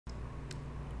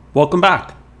Welcome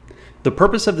back. The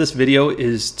purpose of this video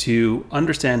is to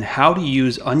understand how to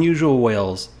use unusual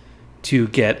whales to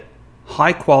get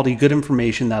high quality, good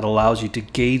information that allows you to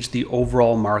gauge the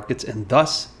overall markets and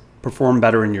thus perform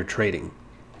better in your trading.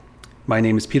 My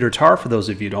name is Peter Tarr. For those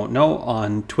of you who don't know,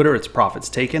 on Twitter it's Profits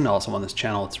Taken. Also on this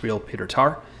channel it's Real Peter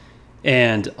Tarr.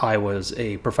 And I was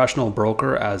a professional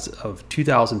broker as of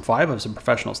 2005. I was a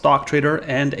professional stock trader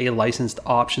and a licensed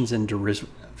options and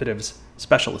derivatives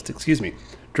specialist,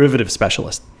 derivative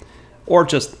specialist, or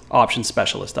just options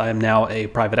specialist. I am now a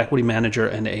private equity manager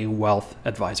and a wealth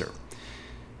advisor.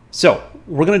 So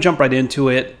we're going to jump right into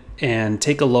it and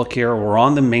take a look here. We're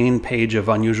on the main page of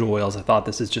Unusual Whales. I thought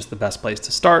this is just the best place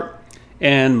to start.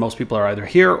 And most people are either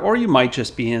here or you might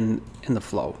just be in the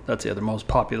flow. That's the other most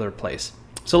popular place.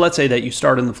 So let's say that you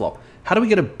start in the flow. How do we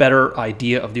get a better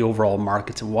idea of the overall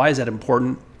markets and why is that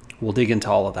important? We'll dig into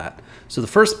all of that. So the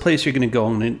first place you're going to go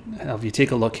and have you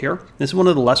take a look here. This is one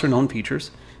of the lesser known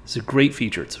features. It's a great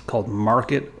feature. It's called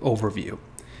Market Overview.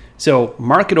 So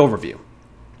Market Overview,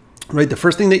 right? The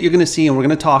first thing that you're going to see, and we're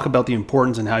going to talk about the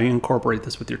importance and how you incorporate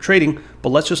this with your trading, but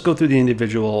let's just go through the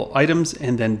individual items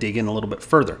and then dig in a little bit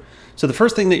further. So the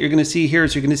first thing that you're going to see here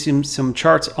is you're going to see some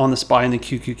charts on the SPY and the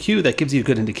QQQ that gives you a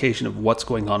good indication of what's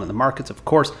going on in the markets. Of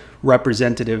course,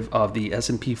 representative of the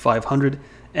S&P 500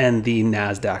 and the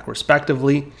NASDAQ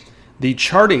respectively. The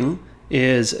charting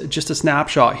is just a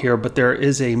snapshot here, but there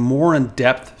is a more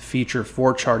in-depth feature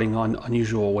for charting on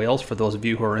Unusual Whales. For those of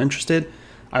you who are interested,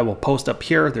 I will post up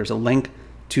here. There's a link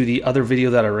to the other video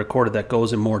that I recorded that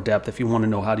goes in more depth if you want to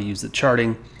know how to use the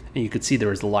charting. And you can see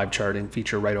there is the live charting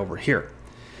feature right over here.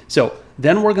 So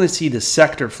then we're going to see the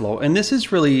sector flow, and this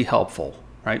is really helpful,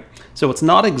 right? So it's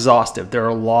not exhaustive. There are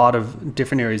a lot of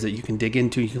different areas that you can dig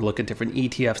into. You can look at different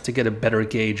ETFs to get a better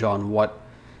gauge on what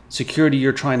security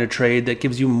you're trying to trade. That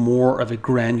gives you more of a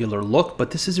granular look,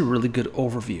 but this is a really good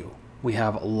overview. We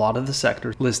have a lot of the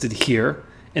sectors listed here,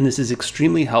 and this is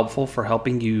extremely helpful for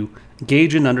helping you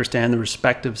gauge and understand the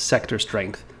respective sector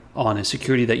strength on a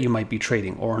security that you might be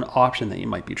trading or an option that you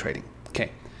might be trading.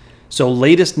 Okay, so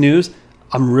latest news.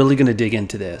 I'm really going to dig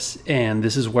into this, and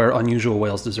this is where Unusual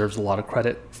Whales deserves a lot of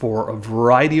credit for a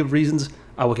variety of reasons.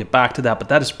 I will get back to that, but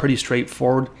that is pretty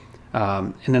straightforward.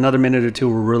 In another minute or two,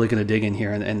 we're really going to dig in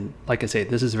here, and like I say,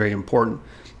 this is very important,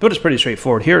 but it's pretty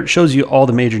straightforward. Here it shows you all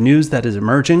the major news that is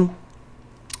emerging,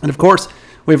 and of course,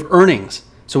 we have earnings.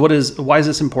 So why is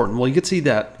this important? Well, you can see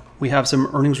that we have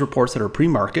some earnings reports that are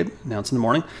pre-market, announced in the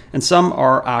morning, and some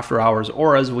are after hours,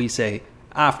 or as we say,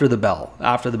 after the bell.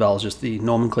 After the bell is just the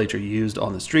nomenclature used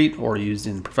on the street or used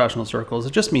in professional circles.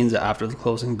 It just means after the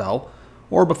closing bell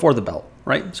or before the bell,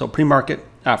 right? So pre-market,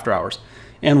 after hours.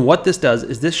 And what this does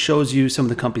is this shows you some of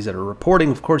the companies that are reporting.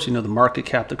 Of course, you know the market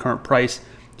cap, the current price,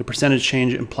 the percentage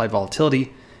change, implied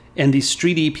volatility, and the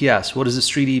street EPS. What is the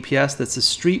street EPS? That's the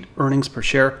street earnings per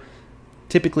share.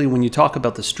 Typically, when you talk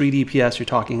about the street EPS, you're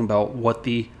talking about what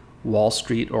the Wall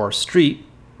Street or street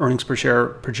earnings per share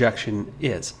projection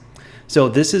is. So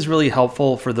this is really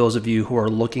helpful for those of you who are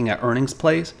looking at earnings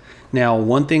plays. Now,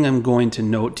 one thing I'm going to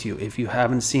note to you, if you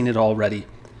haven't seen it already,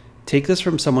 take this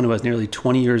from someone who has nearly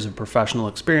 20 years of professional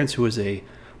experience, who is a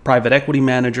private equity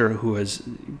manager, who is,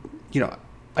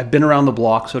 I've been around the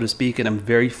block, so to speak, and I'm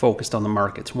very focused on the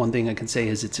markets. One thing I can say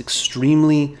is it's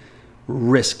extremely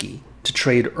risky to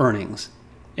trade earnings.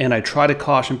 And I try to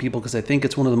caution people because I think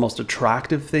it's one of the most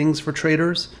attractive things for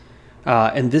traders.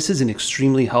 And this is an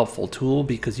extremely helpful tool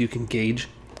because you can gauge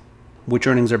which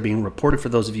earnings are being reported for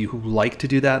those of you who like to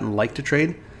do that and like to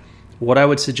trade. What I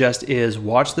would suggest is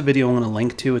watch the video I'm going to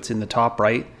link to. It's in the top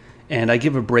right. And I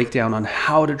give a breakdown on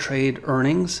how to trade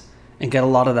earnings and get a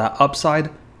lot of that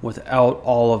upside without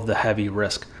all of the heavy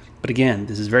risk. But again,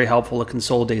 this is very helpful. It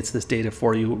consolidates this data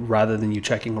for you rather than you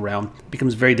checking around. It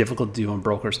becomes very difficult to do on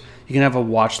brokers. You can have a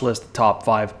watch list, top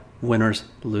 5 winners,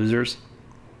 losers.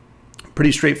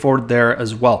 Pretty straightforward there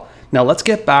as well. Now let's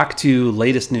get back to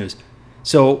latest news.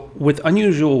 So with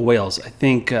Unusual Whales, I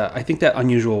think that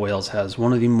Unusual Whales has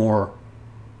one of the more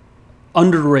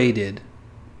underrated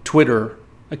Twitter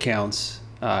accounts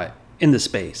in the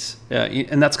space,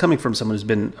 and that's coming from someone who's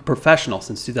been a professional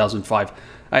since 2005.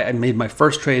 I made my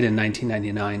first trade in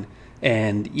 1999,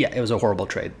 and yeah, it was a horrible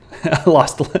trade. I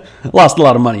lost a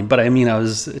lot of money, but I mean, I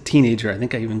was a teenager. I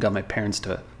think I even got my parents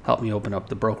to help me open up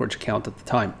the brokerage account at the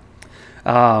time.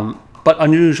 But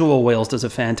Unusual Whales does a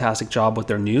fantastic job with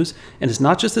their news. And it's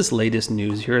not just this latest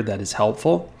news here that is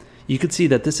helpful. You can see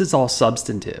that this is all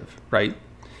substantive, right?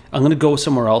 I'm going to go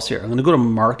somewhere else here. I'm going to go to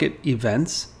market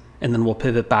events, and then we'll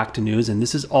pivot back to news. And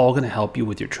this is all going to help you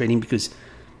with your trading because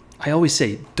I always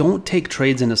say, don't take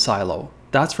trades in a silo.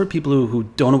 That's for people who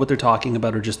don't know what they're talking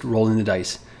about or just rolling the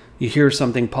dice. You hear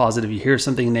something positive, you hear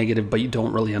something negative, but you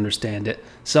don't really understand it.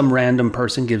 Some random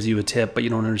person gives you a tip, but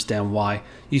you don't understand why.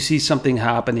 You see something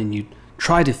happen and you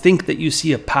try to think that you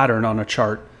see a pattern on a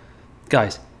chart.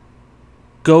 Guys,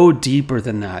 go deeper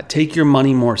than that. Take your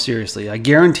money more seriously. I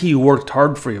guarantee you worked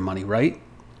hard for your money, right?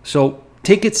 So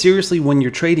take it seriously when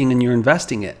you're trading and you're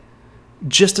investing it.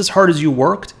 Just as hard as you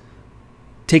worked,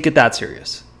 take it that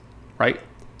serious, right?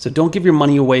 So don't give your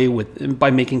money away by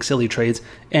making silly trades,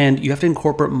 and you have to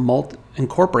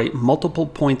incorporate multiple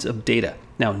points of data.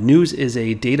 Now, news is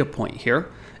a data point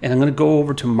here, and I'm going to go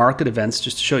over to market events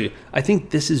just to show you. I think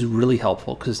this is really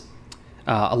helpful because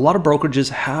a lot of brokerages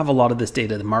have a lot of this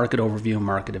data, the market overview,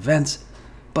 market events,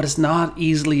 but it's not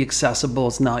easily accessible.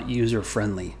 It's not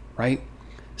user-friendly, right?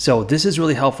 So this is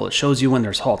really helpful. It shows you when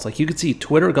there's halts. Like you can see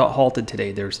Twitter got halted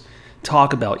today. There's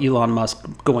talk about Elon Musk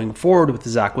going forward with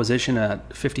his acquisition at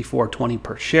 $54.20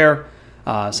 per share.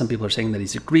 Some people are saying that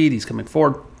he's agreed, he's coming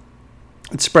forward.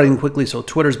 It's spreading quickly, so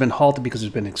Twitter's been halted because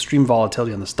there's been extreme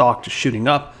volatility on the stock, just shooting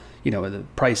up. You know, the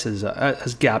price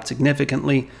has gapped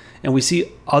significantly, and we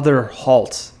see other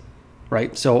halts,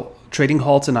 right? So trading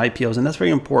halts and IPOs, and that's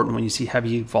very important when you see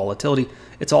heavy volatility.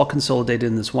 It's all consolidated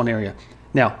in this one area.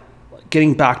 Now,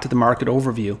 getting back to the market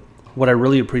overview, what I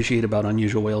really appreciate about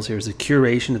Unusual Whales here is the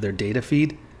curation of their data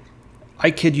feed.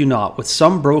 I kid you not, with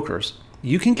some brokers,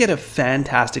 you can get a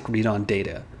fantastic read on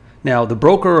data. Now, the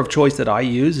broker of choice that I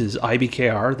use is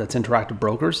IBKR, that's Interactive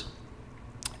Brokers.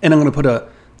 And I'm going to put a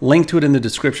link to it in the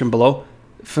description below.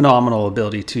 Phenomenal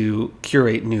ability to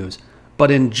curate news. But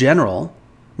in general,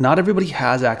 not everybody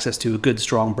has access to a good,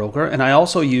 strong broker. And I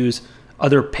also use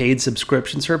other paid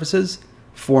subscription services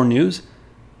for news.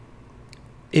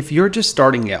 If you're just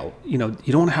starting out, you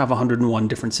don't have 101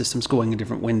 different systems going in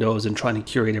different windows and trying to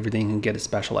curate everything and get it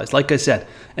specialized. Like I said,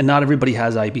 and not everybody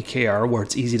has IBKR where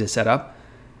it's easy to set up.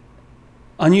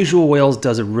 Unusual Whales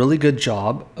does a really good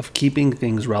job of keeping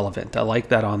things relevant. I like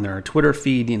that on their Twitter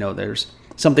feed. There's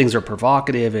some things are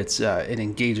provocative. It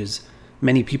engages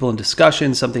many people in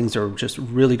discussion. Some things are just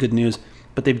really good news,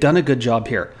 but they've done a good job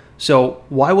here. So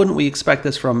why wouldn't we expect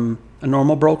this from a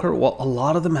normal broker? Well, a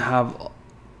lot of them have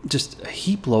just a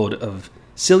heap load of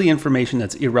silly information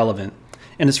that's irrelevant.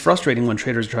 And it's frustrating when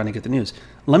traders are trying to get the news.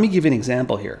 Let me give you an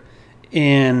example here.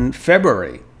 In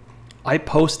February, I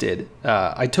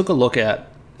took a look at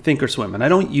Thinkorswim, and I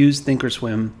don't use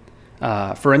Thinkorswim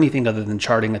for anything other than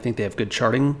charting. I think they have good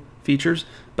charting features,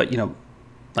 but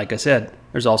like I said,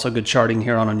 there's also good charting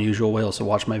here on Unusual Whales, so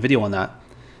watch my video on that.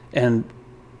 And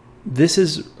this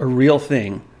is a real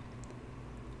thing.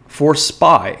 For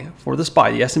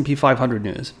the S&P 500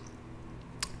 news,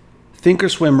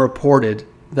 Thinkorswim reported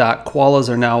that koalas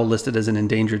are now listed as an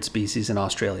endangered species in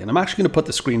Australia. And I'm actually going to put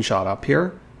the screenshot up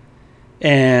here.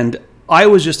 And I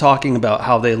was just talking about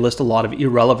how they list a lot of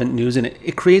irrelevant news, and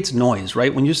it creates noise,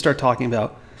 right? When you start talking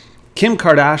about Kim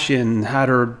Kardashian had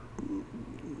her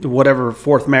whatever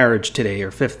fourth marriage today,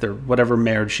 or fifth, or whatever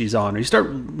marriage she's on, or you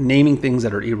start naming things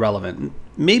that are irrelevant,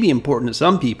 maybe important to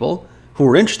some people who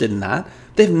are interested in that.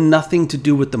 They have nothing to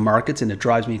do with the markets, and it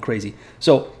drives me crazy.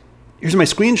 So here's my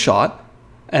screenshot,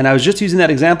 and I was just using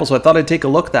that example, so I thought I'd take a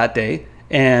look that day,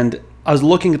 and I was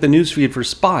looking at the newsfeed for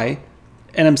SPY,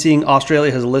 and I'm seeing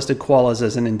Australia has listed koalas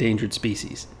as an endangered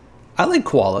species. I like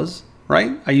koalas,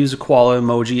 right? I use a koala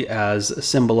emoji as a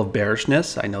symbol of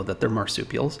bearishness. I know that they're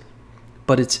marsupials,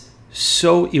 but it's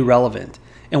so irrelevant.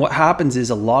 And what happens is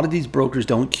a lot of these brokers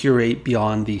don't curate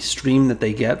beyond the stream that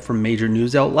they get from major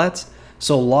news outlets.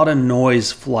 So a lot of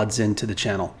noise floods into the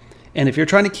channel. And if you're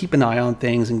trying to keep an eye on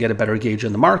things and get a better gauge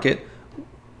on the market,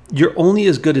 you're only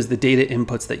as good as the data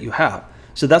inputs that you have.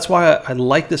 So that's why I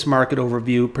like this market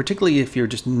overview, particularly if you're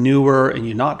just newer and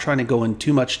you're not trying to go in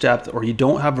too much depth, or you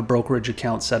don't have a brokerage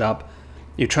account set up.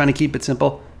 You're trying to keep it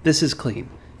simple. This is clean.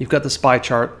 You've got the SPY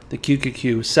chart, the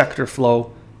QQQ, sector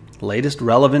flow, latest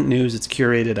relevant news. It's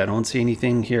curated. I don't see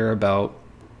anything here about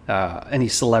any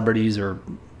celebrities or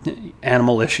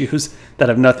animal issues that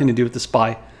have nothing to do with the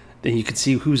SPY. Then you can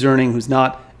see who's earning, who's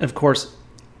not. And of course,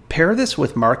 pair this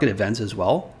with market events as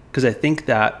well, because I think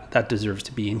that deserves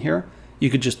to be in here. You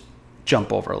could just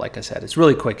jump over, like I said. It's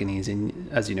really quick and easy. And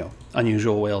as you know,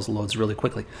 Unusual Whales loads really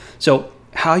quickly. So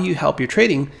how you help your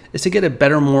trading is to get a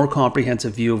better, more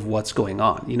comprehensive view of what's going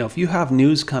on. If you have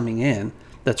news coming in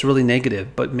that's really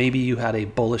negative, but maybe you had a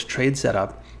bullish trade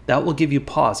setup, that will give you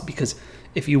pause, because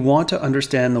if you want to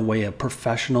understand the way a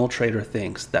professional trader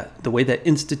thinks, that the way that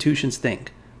institutions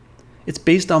think, it's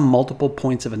based on multiple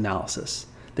points of analysis.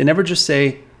 They never just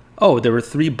say, oh, there were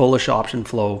 3 bullish option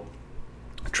flow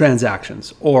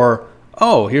transactions, or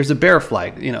oh, here's a bear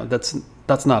flag.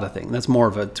 That's not a thing. That's more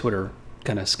of a Twitter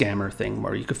kind of scammer thing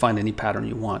where you could find any pattern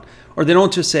you want. Or they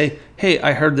don't just say, hey,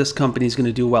 I heard this company is going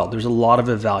to do well. There's a lot of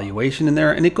evaluation in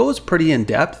there, and it goes pretty in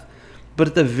depth. But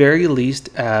at the very least,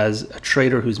 as a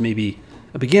trader who's maybe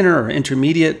a beginner or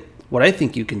intermediate, what I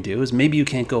think you can do is maybe you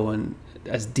can't go in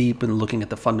as deep in looking at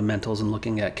the fundamentals and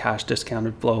looking at cash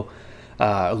discounted flow,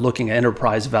 looking at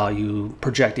enterprise value,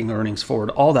 projecting earnings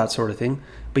forward, all that sort of thing.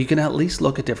 But you can at least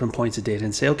look at different points of data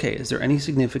and say, okay, is there any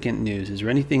significant news? Is there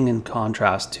anything in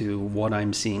contrast to what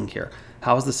I'm seeing here?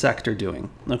 How is the sector doing?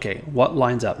 Okay, what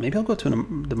lines up? Maybe I'll go to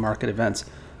the market events.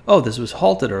 Oh, this was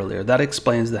halted earlier. That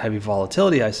explains the heavy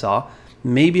volatility I saw.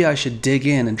 Maybe I should dig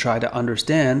in and try to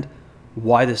understand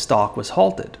why the stock was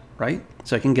halted, right?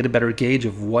 So I can get a better gauge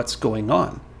of what's going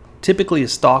on. Typically, a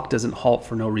stock doesn't halt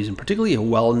for no reason, particularly a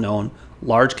well-known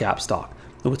large cap stock.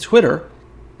 But with Twitter,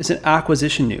 it's an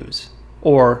acquisition news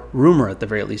or rumor at the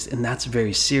very least, and that's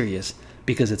very serious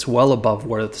because it's well above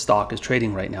where the stock is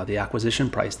trading right now, the acquisition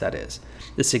price that is.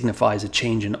 This signifies a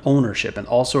change in ownership and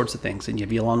all sorts of things. And you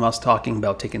have Elon Musk talking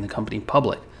about taking the company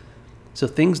public. So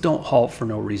things don't halt for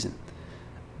no reason.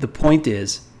 The point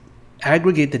is,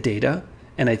 aggregate the data,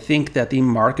 and I think that the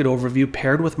market overview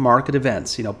paired with market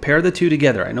events, pair the two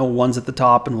together. I know one's at the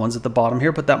top and one's at the bottom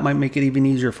here, but that might make it even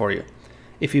easier for you.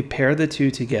 If you pair the two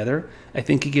together, I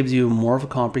think it gives you more of a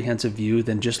comprehensive view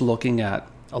than just looking at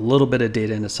a little bit of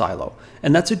data in a silo.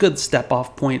 And that's a good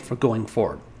step-off point for going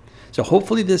forward. So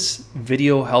hopefully this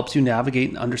video helps you navigate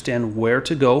and understand where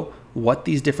to go, what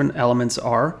these different elements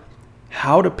are,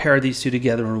 how to pair these two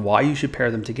together and why you should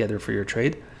pair them together for your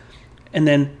trade, and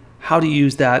then how to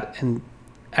use that and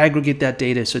aggregate that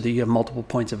data so that you have multiple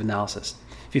points of analysis.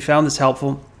 If you found this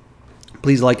helpful,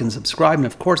 please like and subscribe. And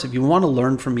of course, if you want to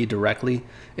learn from me directly,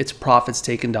 it's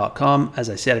profitstaken.com. As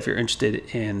I said, if you're interested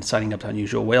in signing up to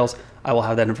Unusual Whales, I will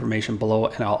have that information below.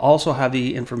 And I'll also have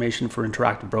the information for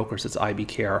Interactive Brokers, that's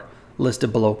IBKR,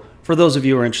 listed below. For those of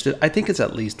you who are interested, I think it's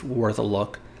at least worth a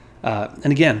look. And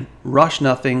again, rush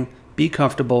nothing, be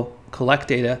comfortable, collect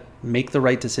data, make the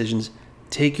right decisions,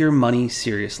 take your money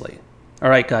seriously. All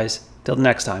right, guys, till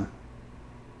next time.